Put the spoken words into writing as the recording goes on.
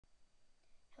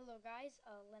Hello guys,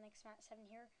 Linux Matt 7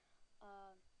 here.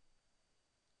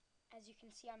 As you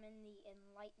can see, I'm in the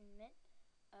Enlightenment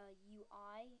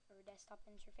UI or desktop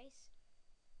interface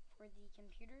for the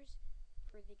computers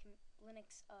for the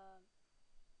Linux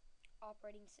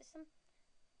operating system.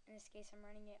 In this case, I'm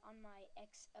running it on my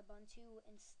Ubuntu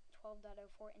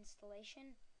 12.04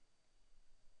 installation,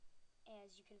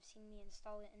 as you could have seen me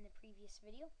install it in the previous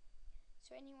video.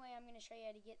 So anyway, I'm going to show you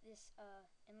how to get this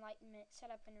Enlightenment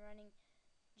set up and running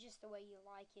just the way you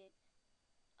like it.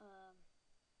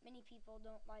 Many people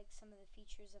don't like some of the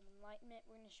features of Enlightenment.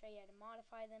 We're going to show you how to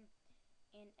modify them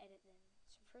and edit them.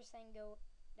 So first thing, go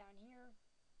down here,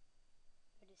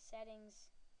 go to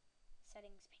settings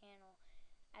panel.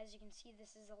 As you can see,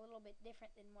 this is a little bit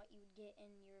different than what you would get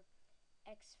in your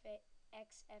XFace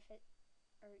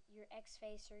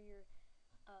or your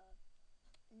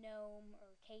GNOME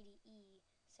or KDE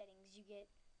settings. You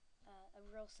get a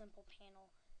real simple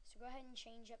panel. So go ahead and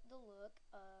change up the look.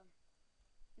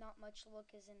 Not much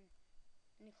look is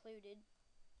included.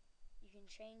 You can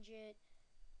change it.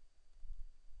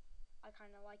 I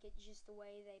kind of like it just the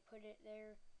way they put it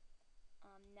there.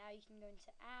 Now you can go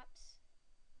into apps.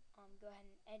 Go ahead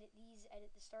and edit these.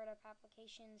 Edit the startup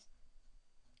applications.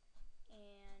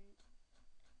 And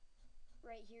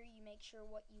right here you make sure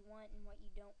what you want and what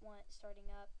you don't want starting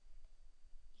up.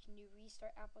 You can do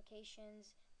restart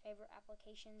applications, favorite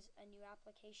applications, a new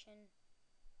application.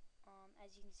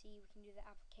 As you can see, we can do the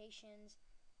applications,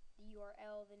 the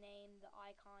URL, the name, the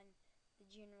icon, the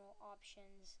general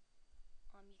options.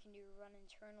 You can do run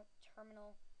internal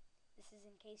terminal. This is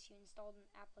in case you installed an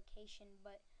application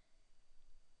but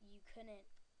you couldn't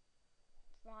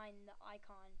find the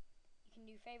icon. You can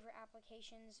do favorite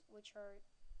applications, which are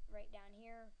right down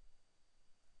here.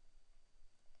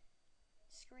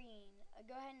 Screen.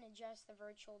 Go ahead and adjust the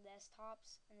virtual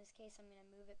desktops. In this case, I'm going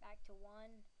to move it back to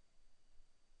 1.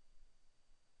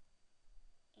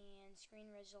 And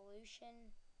screen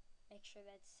resolution, make sure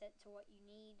that's set to what you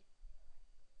need.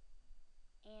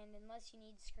 And unless you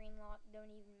need screen lock, don't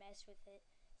even mess with it.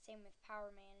 Same with power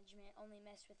management, only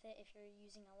mess with it if you're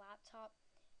using a laptop.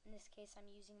 In this case, I'm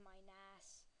using my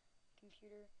NAS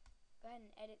computer. Go ahead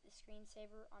and edit the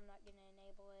screensaver. I'm not going to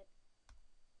enable it.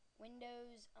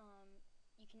 Windows,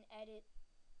 you can edit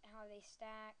how they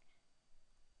stack.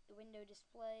 The window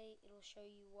display, it'll show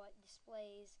you what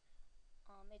displays.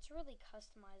 It's really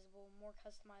customizable, more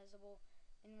customizable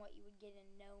than what you would get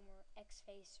in GNOME or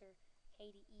XFace or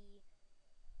KDE.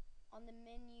 On the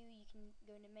menu, you can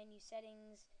go into menu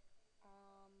settings.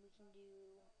 We can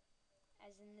do,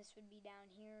 as in this would be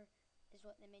down here, is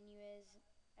what the menu is.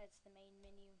 That's the main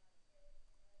menu.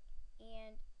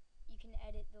 And you can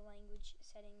edit the language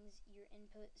settings, your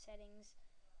input settings,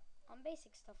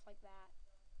 basic stuff like that.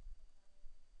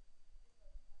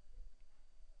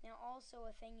 Now also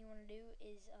a thing you want to do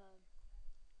is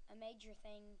a major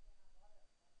thing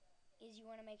is you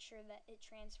want to make sure that it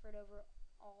transferred over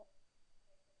all.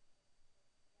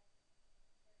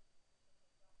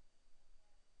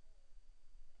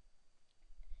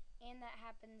 And that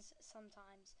happens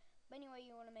sometimes. But anyway,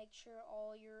 you want to make sure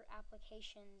all your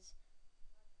applications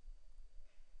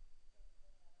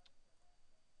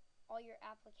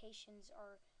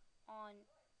are on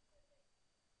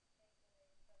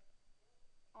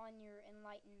your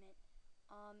Enlightenment.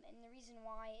 And the reason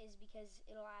why is because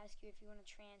it'll ask you if you want to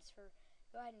transfer.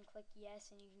 Go ahead and click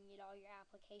yes and you can get all your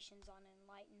applications on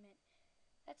Enlightenment.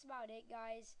 That's about it,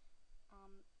 guys.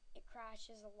 It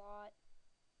crashes a lot,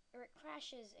 or it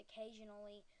crashes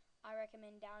occasionally. I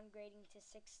recommend downgrading to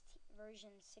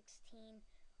version 16.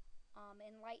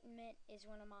 Enlightenment is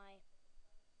one of my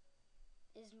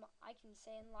I can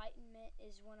say Enlightenment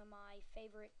is one of my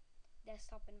favorite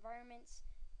desktop environments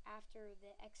after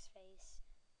the XFace.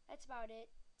 That's about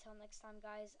it. Till next time,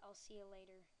 guys. I'll see you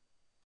later.